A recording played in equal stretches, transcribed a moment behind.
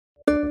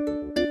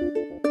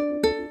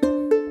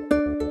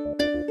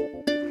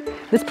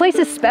This place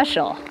is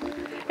special.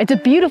 It's a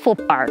beautiful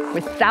park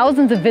with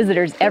thousands of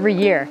visitors every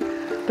year.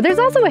 But there's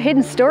also a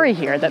hidden story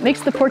here that makes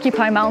the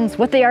Porcupine Mountains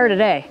what they are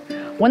today.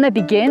 One that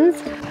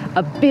begins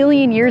 1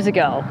 billion years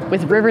ago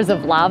with rivers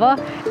of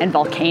lava and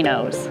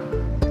volcanoes.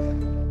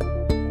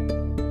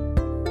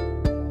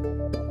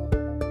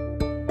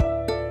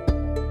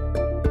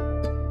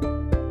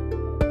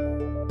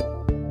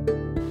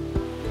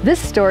 This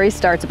story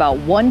starts about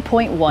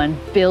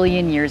 1.1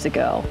 billion years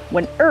ago,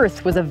 when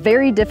Earth was a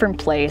very different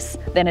place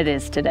than it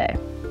is today.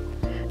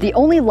 The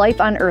only life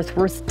on Earth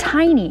was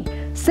tiny,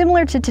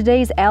 similar to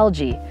today's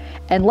algae,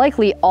 and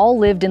likely all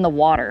lived in the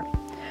water.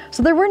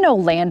 So there were no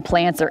land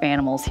plants or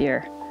animals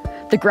here.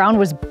 The ground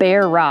was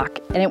bare rock,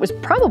 and it was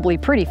probably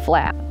pretty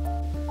flat.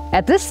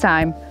 At this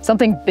time,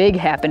 something big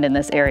happened in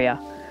this area.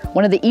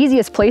 One of the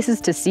easiest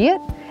places to see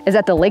it is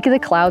at the Lake of the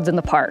Clouds in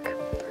the park.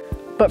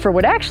 But for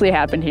what actually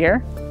happened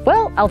here,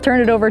 well, I'll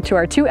turn it over to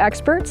our two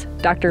experts,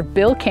 Dr.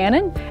 Bill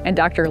Cannon and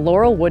Dr.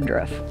 Laurel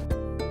Woodruff.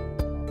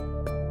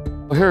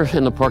 We're here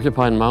in the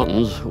Porcupine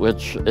Mountains,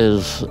 which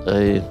is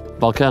a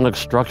volcanic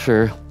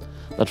structure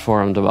that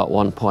formed about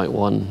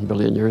 1.1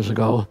 billion years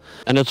ago.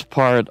 And it's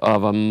part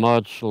of a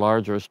much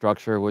larger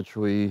structure which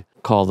we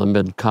call the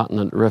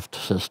Mid-Continent Rift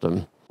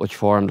System, which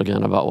formed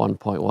again about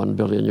 1.1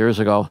 billion years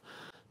ago.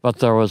 But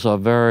there was a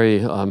very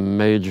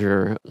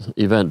major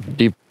event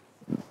deep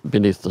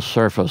beneath the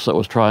surface that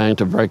was trying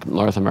to break the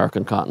North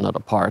American continent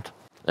apart.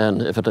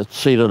 And if it had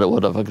seeded, it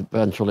would have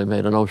eventually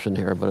made an ocean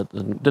here, but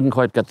it didn't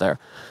quite get there.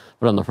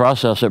 But in the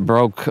process, it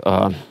broke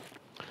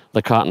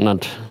the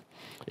continent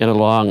in a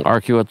long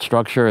arcuate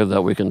structure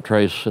that we can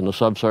trace in the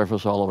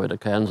subsurface all the way to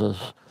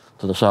Kansas,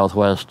 to the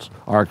southwest,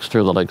 arcs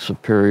through the Lake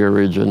Superior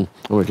region,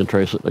 and we can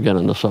trace it again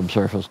in the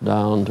subsurface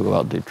down to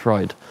about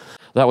Detroit.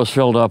 That was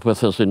filled up with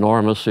this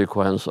enormous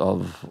sequence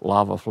of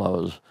lava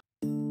flows.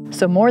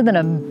 So more than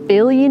 1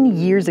 billion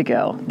years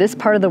ago, this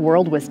part of the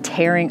world was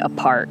tearing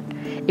apart.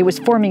 It was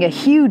forming a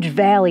huge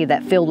valley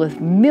that filled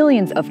with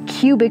millions of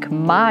cubic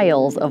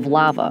miles of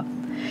lava.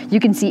 You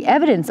can see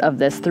evidence of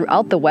this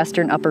throughout the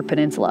western Upper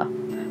Peninsula.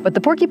 But the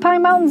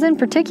Porcupine Mountains in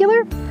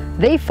particular,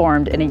 they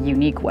formed in a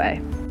unique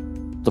way.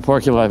 The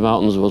Porcupine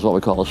Mountains was what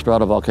we call a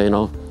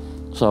stratovolcano.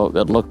 So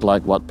it looked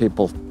like what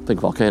people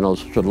think volcanoes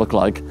should look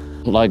like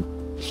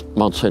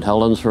Mount St.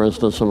 Helens, for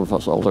instance. Some of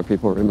us older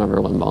people remember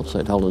when Mount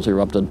St. Helens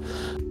erupted.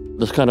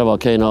 This kind of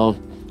volcano,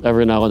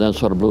 every now and then,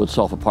 sort of blew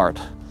itself apart,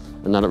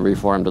 and then it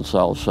reformed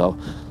itself. So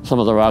some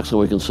of the rocks that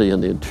we can see in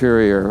the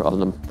interior of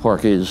the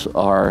Porkies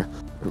are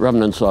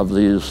remnants of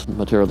these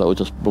material that was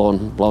just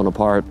blown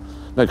apart.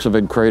 Makes a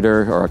big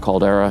crater, or a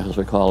caldera, as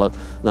we call it,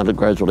 and then it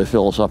gradually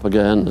fills up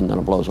again, and then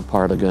it blows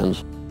apart again.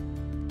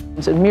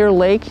 It's in Mirror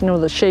Lake, you know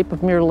the shape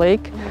of Mirror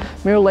Lake?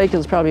 Mirror Lake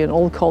is probably an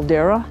old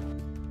caldera.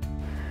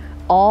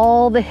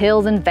 All the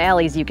hills and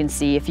valleys you can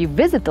see if you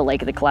visit the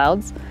Lake of the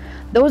Clouds,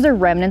 those are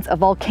remnants of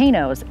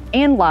volcanoes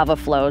and lava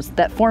flows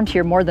that formed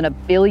here more than 1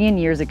 billion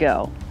years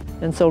ago.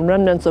 And so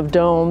remnants of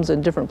domes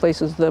in different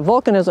places. The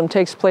volcanism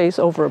takes place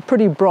over a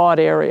pretty broad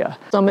area.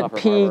 Summit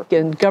Peak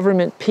and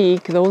Government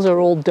Peak, those are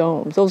old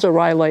domes. Those are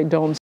rhyolite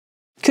domes.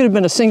 It could have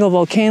been a single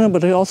volcano,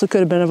 but it also could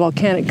have been a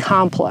volcanic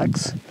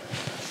complex.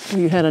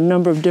 You had a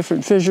number of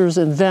different fissures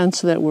and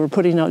vents that were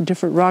putting out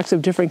different rocks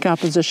of different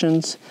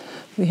compositions.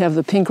 We have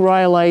the pink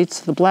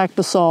rhyolites, the black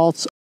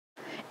basalts.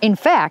 In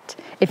fact,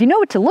 if you know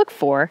what to look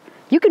for,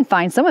 you can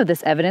find some of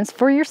this evidence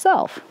for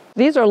yourself.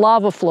 These are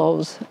lava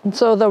flows. And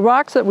so the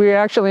rocks that we're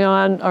actually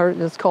on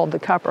is called the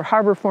Copper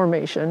Harbor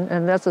Formation,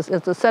 and it's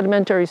a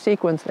sedimentary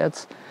sequence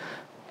that's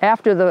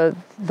after the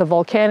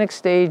volcanic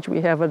stage. We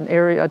have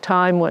a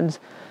time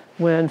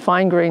when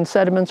fine-grained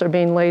sediments are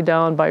being laid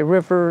down by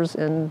rivers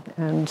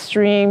and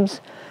streams.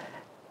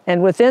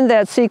 And within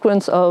that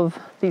sequence of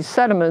these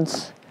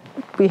sediments,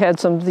 we had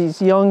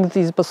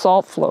these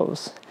basalt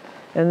flows.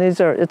 And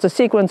it's a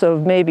sequence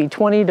of maybe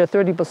 20 to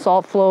 30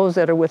 basalt flows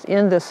that are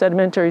within this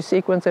sedimentary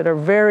sequence that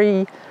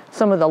are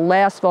some of the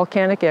last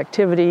volcanic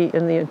activity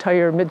in the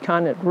entire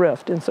Mid-Continent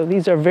Rift. And so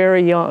these are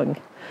very young,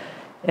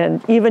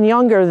 and even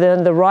younger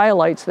than the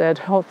rhyolites that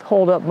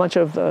hold up much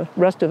of the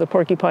rest of the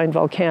Porcupine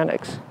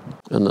volcanics.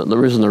 And the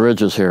reason the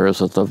ridge is here is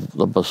that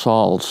the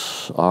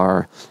basalts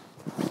are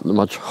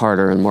much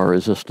harder and more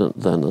resistant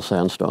than the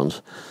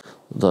sandstones.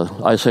 The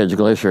Ice Age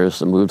glaciers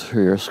that moved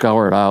through here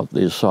scoured out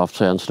these soft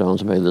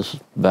sandstones, made this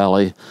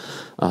valley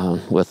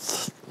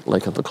with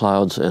Lake of the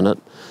Clouds in it.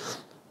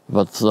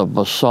 But the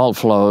basalt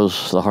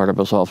flows, the harder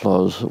basalt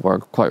flows, were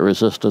quite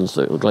resistant.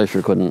 The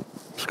glacier couldn't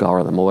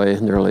scour them away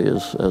nearly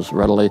as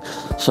readily.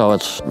 So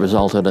it's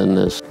resulted in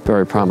this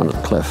very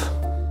prominent cliff.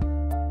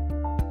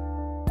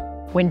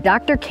 When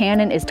Dr.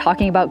 Cannon is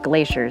talking about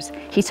glaciers,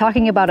 he's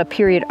talking about a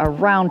period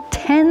around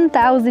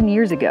 10,000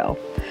 years ago,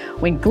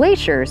 when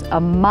glaciers a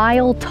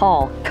mile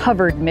tall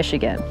covered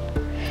Michigan.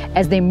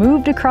 As they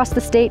moved across the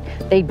state,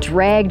 they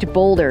dragged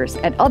boulders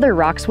and other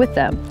rocks with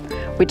them,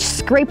 which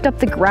scraped up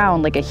the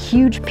ground like a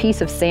huge piece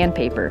of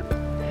sandpaper.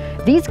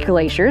 These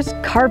glaciers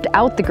carved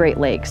out the Great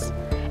Lakes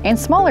and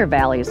smaller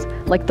valleys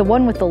like the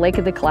one with the Lake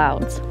of the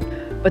Clouds.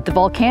 But the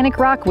volcanic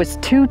rock was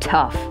too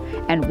tough,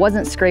 and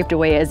wasn't scraped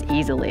away as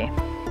easily.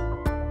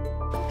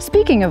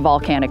 Speaking of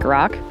volcanic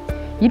rock,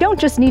 you don't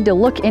just need to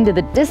look into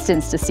the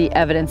distance to see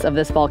evidence of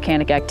this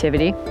volcanic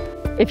activity.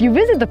 If you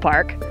visit the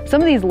park, some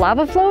of these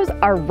lava flows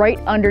are right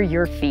under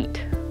your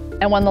feet.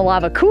 And when the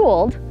lava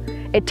cooled,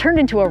 it turned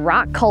into a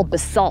rock called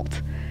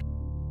basalt.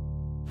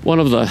 One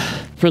of the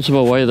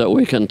principal way that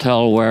we can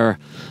tell where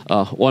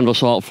one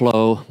basalt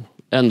flow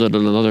ended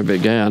and another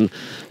began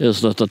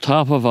is that the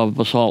top of a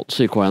basalt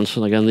sequence,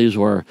 and again these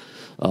were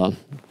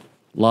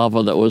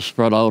lava that was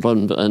spread out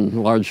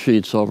in large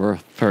sheets over a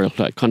fair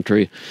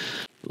country.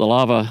 The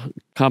lava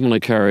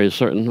commonly carries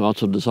certain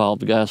amounts of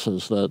dissolved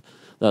gases that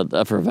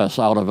effervesce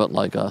out of it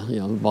like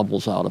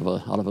bubbles out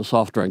of a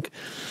soft drink,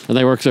 and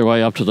they work their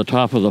way up to the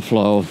top of the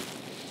flow.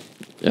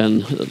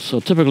 And so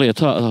typically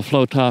a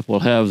flow top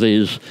will have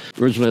these.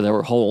 Originally there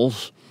were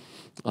holes.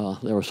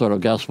 They were sort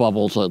of gas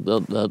bubbles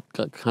that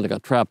kind of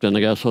got trapped in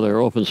the gas, so they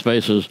were open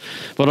spaces.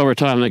 But over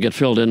time they get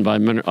filled in by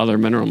other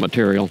mineral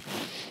material.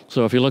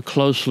 So if you look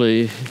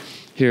closely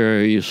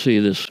here, you see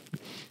this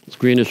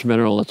greenish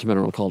mineral. That's a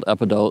mineral called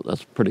epidote.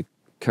 That's pretty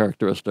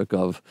characteristic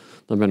of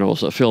the minerals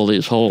that fill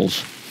these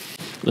holes.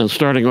 And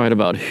starting right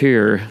about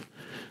here,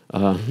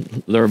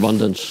 their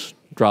abundance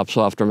drops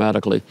off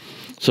dramatically.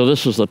 So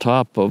this is the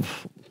top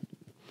of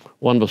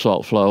one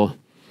basalt flow.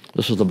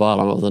 This is the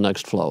bottom of the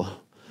next flow.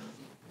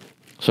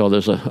 So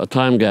there's a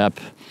time gap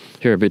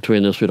here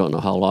between this. We don't know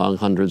how long,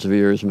 hundreds of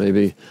years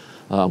maybe,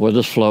 where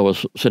this flow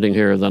was sitting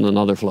here, then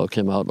another flow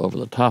came out over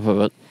the top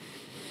of it.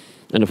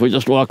 And if we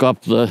just walk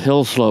up the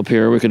hill slope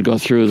here, we could go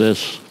through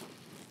this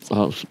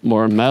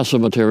more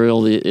massive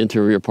material, the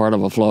interior part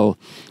of a flow,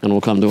 and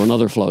we'll come to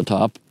another flow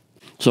top.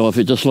 So if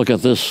you just look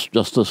at this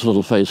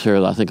little face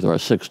here, I think there are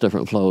 6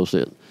 different flows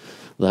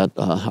that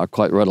are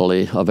quite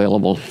readily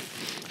available.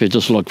 If you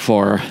just look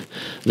for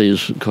these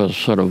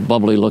sort of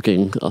bubbly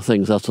looking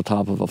things, that's the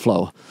top of a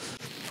flow.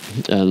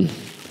 And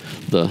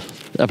the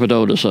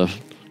epidote is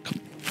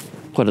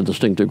quite a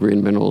distinctive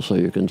green mineral, so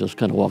you can just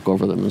kind of walk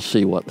over them and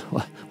see what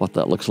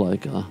that looks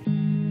like.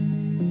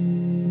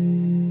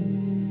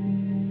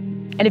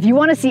 And if you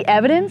want to see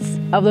evidence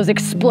of those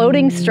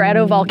exploding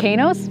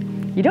stratovolcanoes,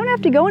 you don't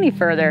have to go any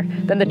further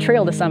than the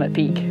trail to Summit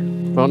Peak.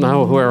 Well,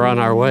 now we're on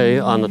our way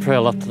on the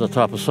trail up to the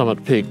top of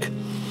Summit Peak.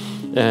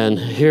 And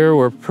here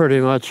we're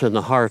pretty much in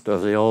the heart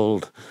of the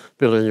old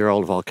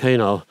billion-year-old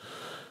volcano.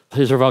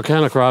 These are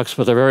volcanic rocks,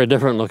 but they're very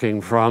different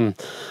looking from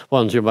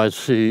ones you might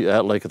see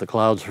at Lake of the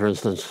Clouds, for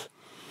instance.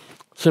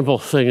 Simple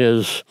thing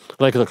is,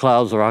 Lake of the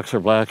Clouds, the rocks are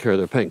black, here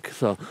they're pink.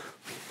 So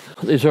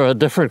these are a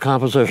different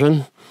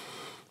composition.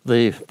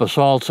 The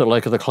basalts at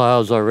Lake of the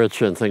Clouds are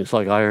rich in things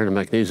like iron and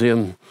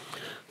magnesium.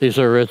 These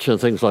are rich in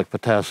things like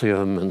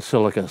potassium and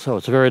silica, so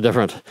it's a very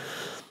different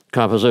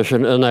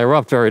composition, and they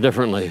erupt very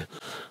differently.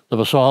 The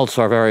basalts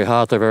are very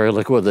hot, they're very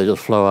liquid, they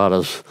just flow out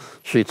as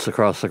sheets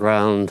across the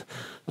ground.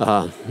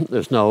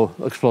 There's no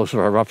explosive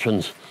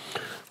eruptions.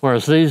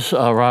 Whereas these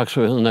rocks,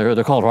 and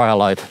they're called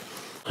rhyolite,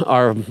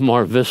 are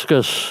more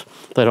viscous,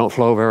 they don't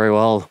flow very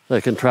well,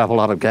 they can trap a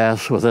lot of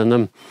gas within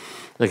them,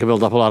 they can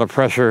build up a lot of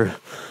pressure,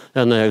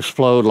 and they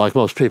explode like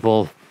most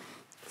people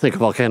think a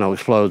volcano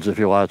explodes if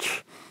you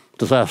watch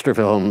disaster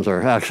films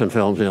or action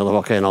films. The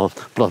volcano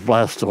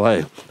blasts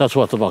away. That's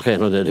what the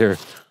volcano did here.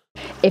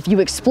 If you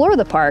explore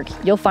the park,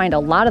 you'll find a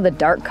lot of the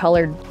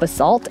dark-colored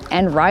basalt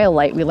and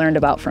rhyolite we learned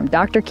about from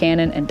Dr.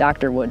 Cannon and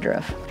Dr.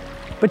 Woodruff.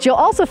 But you'll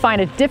also find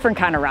a different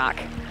kind of rock,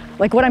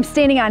 like what I'm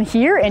standing on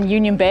here in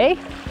Union Bay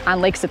on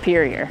Lake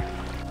Superior.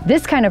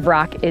 This kind of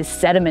rock is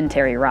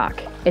sedimentary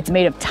rock. It's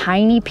made of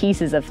tiny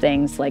pieces of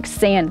things like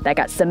sand that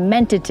got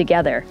cemented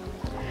together.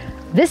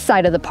 This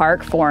side of the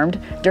park formed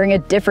during a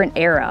different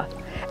era,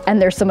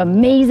 and there's some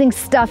amazing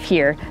stuff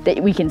here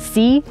that we can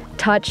see,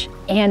 touch,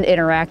 and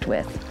interact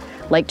with,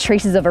 like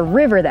traces of a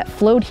river that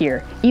flowed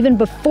here even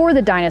before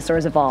the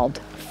dinosaurs evolved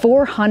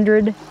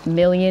 400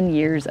 million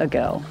years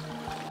ago.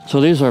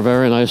 So these are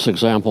very nice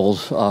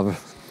examples of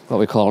what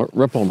we call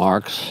ripple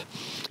marks.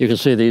 You can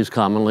see these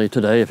commonly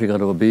today. If you go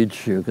to a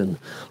beach, you can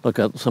look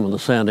at some of the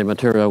sandy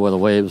material where the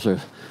waves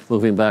are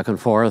moving back and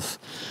forth.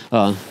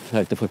 In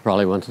fact, if we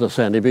probably went to the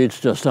sandy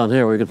beach just down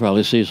here, we could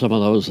probably see some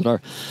of those that are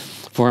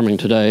forming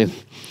today.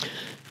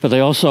 But they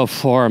also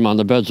form on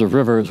the beds of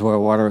rivers where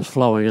water is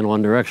flowing in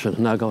one direction,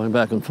 not going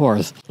back and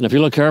forth. And if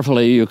you look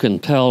carefully, you can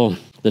tell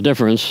the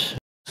difference.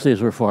 These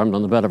were formed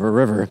on the bed of a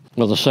river,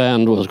 where the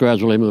sand was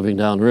gradually moving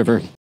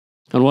downriver.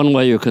 And one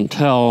way you can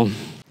tell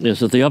is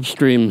that the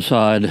upstream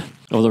side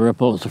of the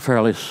ripple is a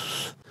fairly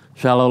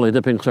shallowly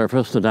dipping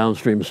surface. The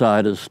downstream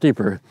side is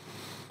steeper.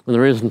 And the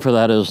reason for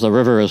that is the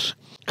river is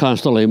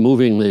constantly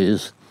moving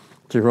these.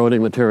 It's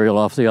eroding material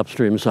off the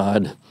upstream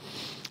side,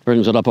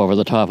 brings it up over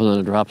the top, and then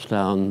it drops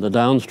down the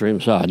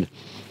downstream side.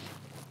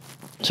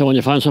 So when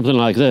you find something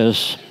like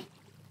this,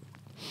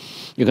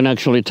 you can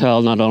actually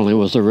tell not only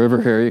was the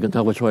river here, you can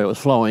tell which way it was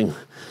flowing.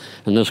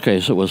 In this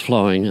case, it was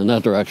flowing in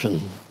that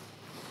direction.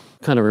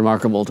 Kind of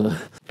remarkable to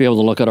be able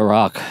to look at a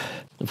rock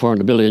that formed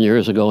 1 billion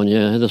years ago, and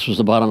yeah, this was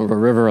the bottom of a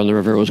river, and the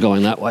river was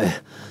going that way.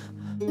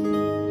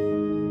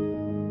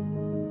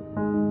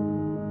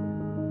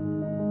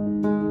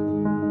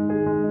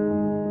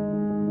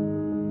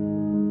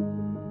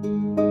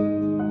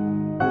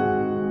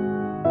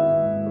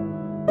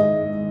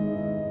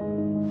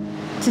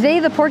 Today,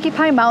 the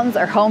Porcupine Mountains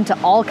are home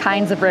to all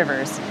kinds of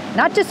rivers,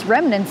 not just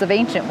remnants of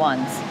ancient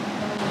ones.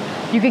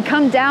 You can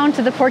come down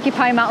to the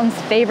Porcupine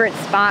Mountains' favorite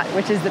spot,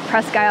 which is the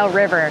Presque Isle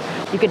River.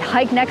 You can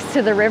hike next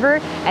to the river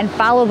and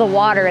follow the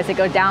water as it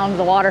goes down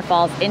the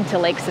waterfalls into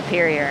Lake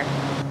Superior.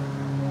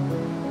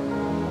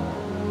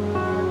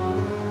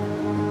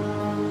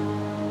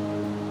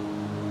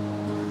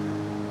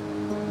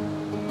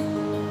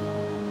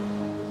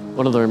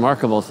 One of the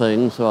remarkable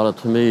things about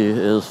it to me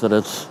is that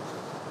it's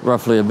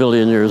roughly 1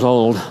 billion years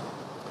old,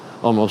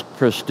 almost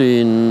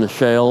pristine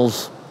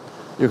shales.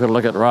 You could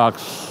look at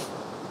rocks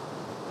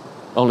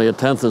only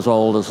 1/10 as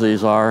old as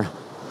these are.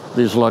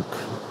 These look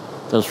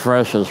as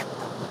fresh, as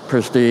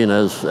pristine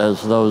as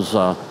those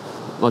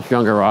much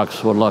younger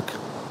rocks would look.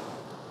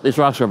 These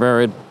rocks are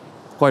buried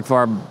quite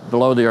far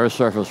below the Earth's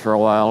surface for a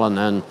while, and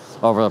then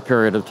over a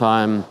period of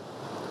time,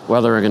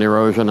 weathering and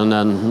erosion, and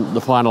then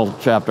the final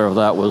chapter of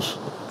that was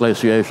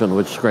glaciation,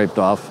 which scraped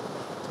off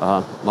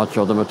much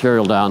of the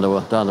material down to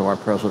our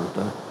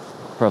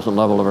present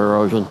level of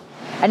erosion.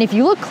 And if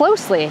you look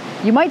closely,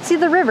 you might see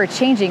the river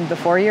changing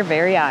before your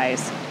very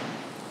eyes.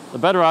 The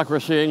bedrock we're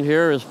seeing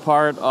here is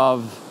part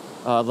of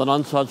the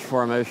Nonsuch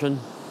Formation,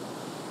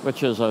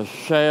 which is a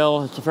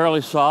shale. It's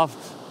fairly soft,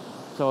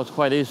 so it's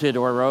quite easy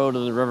to erode,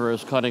 and the river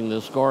is cutting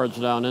this gorge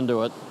down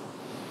into it.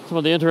 Some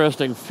of the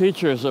interesting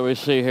features that we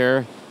see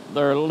here,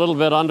 they're a little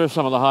bit under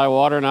some of the high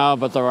water now,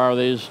 but there are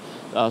these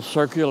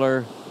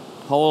circular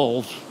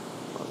holes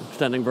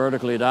extending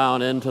vertically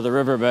down into the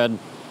riverbed.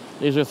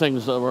 These are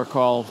things that were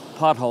called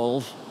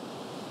potholes,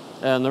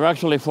 and they're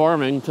actually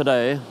forming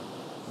today,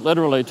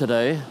 literally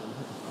today.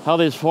 How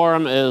these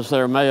form is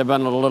there may have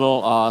been a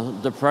little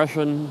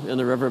depression in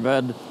the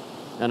riverbed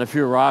and a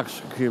few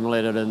rocks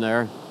accumulated in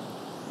there.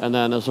 And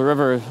then as the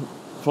river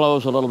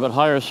flows a little bit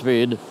higher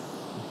speed,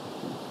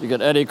 you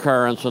get eddy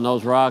currents, and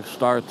those rocks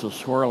start to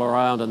swirl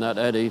around in that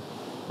eddy.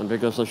 And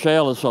because the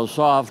shale is so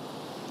soft,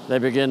 they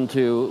begin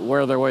to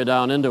wear their way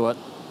down into it,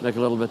 make a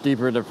little bit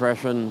deeper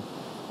depression,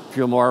 a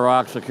few more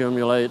rocks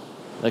accumulate,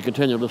 they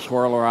continue to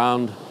swirl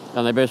around,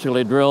 and they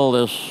basically drill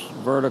this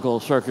vertical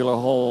circular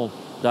hole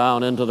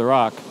down into the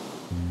rock.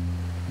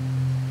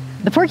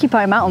 The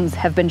Porcupine Mountains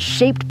have been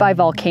shaped by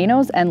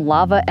volcanoes and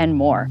lava and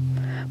more.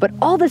 But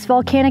all this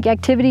volcanic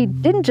activity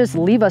didn't just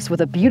leave us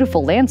with a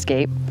beautiful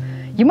landscape.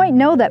 You might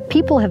know that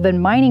people have been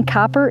mining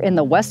copper in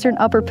the western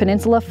Upper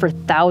Peninsula for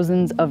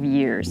thousands of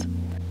years.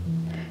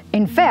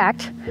 In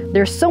fact,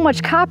 there's so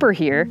much copper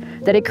here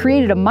that it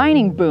created a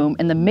mining boom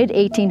in the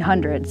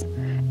mid-1800s.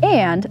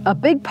 And a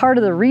big part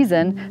of the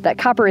reason that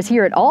copper is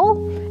here at all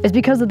is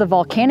because of the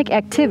volcanic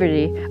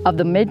activity of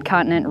the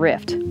Mid-Continent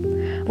Rift.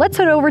 Let's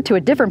head over to a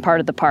different part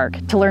of the park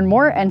to learn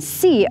more and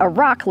see a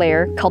rock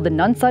layer called the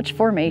Nonsuch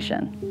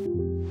Formation.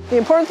 The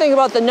important thing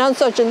about the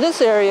Nonsuch in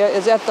this area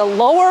is that the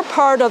lower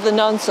part of the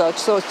Nonsuch,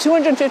 so it's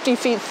 250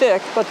 feet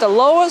thick, but the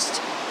lowest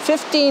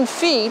 15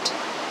 feet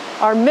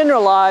are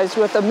mineralized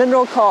with a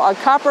mineral called a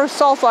copper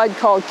sulfide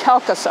called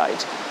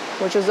chalcocite,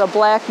 which is a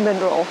black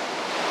mineral.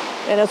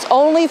 And it's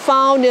only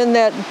found in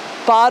that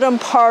bottom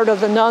part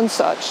of the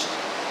Nonsuch.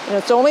 And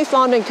it's only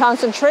found in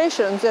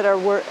concentrations that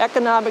were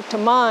economic to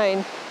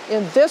mine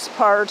in this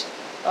part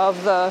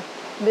of the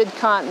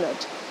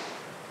mid-continent.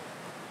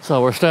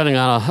 So we're standing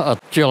on a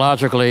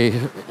geologically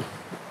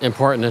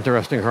important,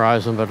 interesting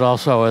horizon, but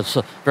also it's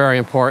very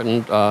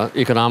important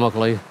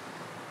economically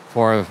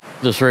for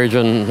this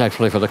region,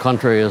 actually for the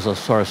country, as a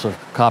source of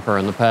copper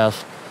in the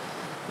past,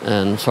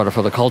 and sort of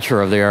for the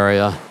culture of the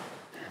area.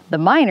 The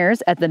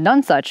miners at the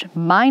Nonsuch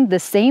mined the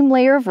same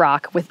layer of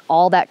rock with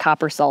all that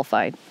copper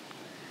sulfide.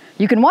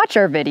 You can watch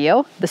our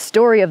video, The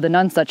Story of the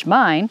Nonsuch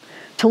Mine,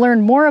 to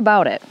learn more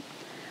about it.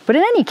 But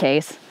in any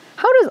case,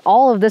 how does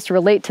all of this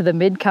relate to the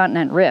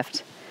Mid-Continent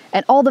Rift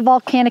and all the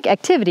volcanic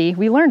activity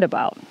we learned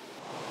about?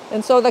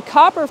 And so the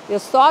copper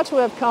is thought to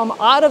have come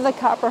out of the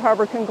Copper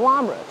Harbor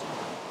conglomerate.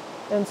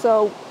 And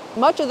so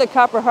much of the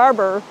Copper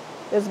Harbor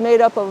is made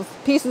up of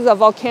pieces of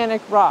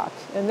volcanic rock.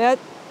 And that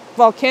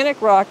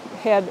volcanic rock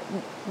had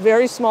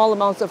very small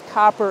amounts of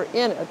copper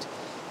in it.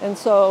 And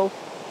so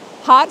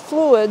hot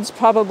fluids,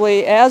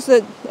 probably as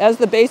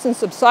the basin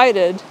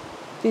subsided,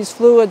 these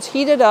fluids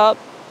heated up,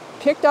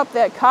 picked up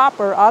that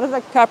copper out of the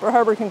Copper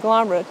Harbor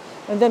conglomerate,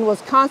 and then was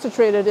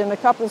concentrated in a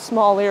couple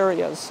small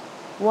areas.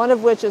 One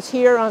of which is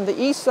here on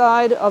the east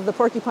side of the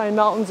Porcupine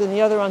Mountains and the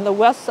other on the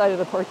west side of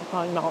the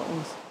Porcupine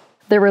Mountains.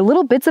 There were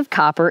little bits of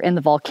copper in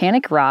the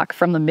volcanic rock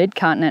from the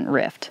Mid-Continent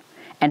Rift,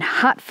 and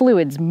hot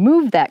fluids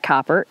moved that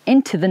copper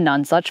into the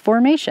Nonsuch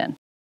Formation.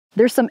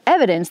 There's some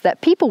evidence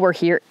that people were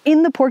here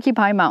in the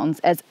Porcupine Mountains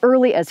as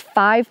early as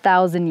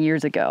 5,000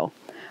 years ago,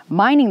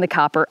 mining the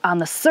copper on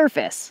the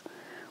surface.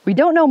 We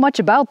don't know much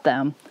about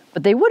them,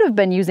 but they would have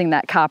been using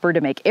that copper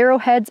to make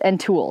arrowheads and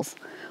tools,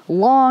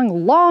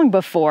 long, long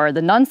before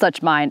the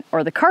Nonsuch Mine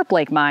or the Carp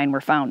Lake Mine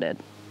were founded.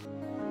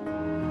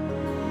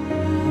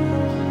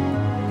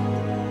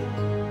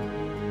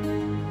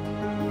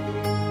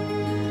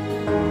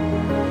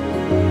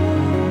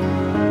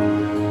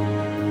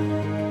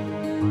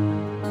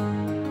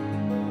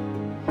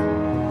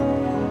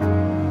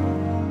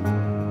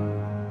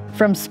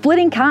 From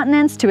splitting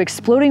continents to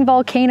exploding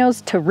volcanoes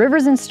to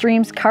rivers and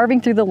streams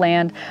carving through the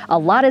land, a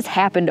lot has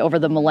happened over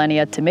the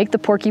millennia to make the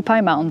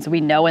Porcupine Mountains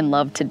we know and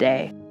love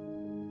today.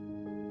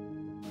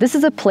 This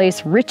is a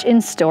place rich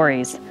in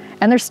stories,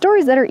 and they're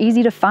stories that are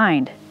easy to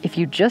find if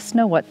you just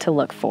know what to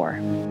look for.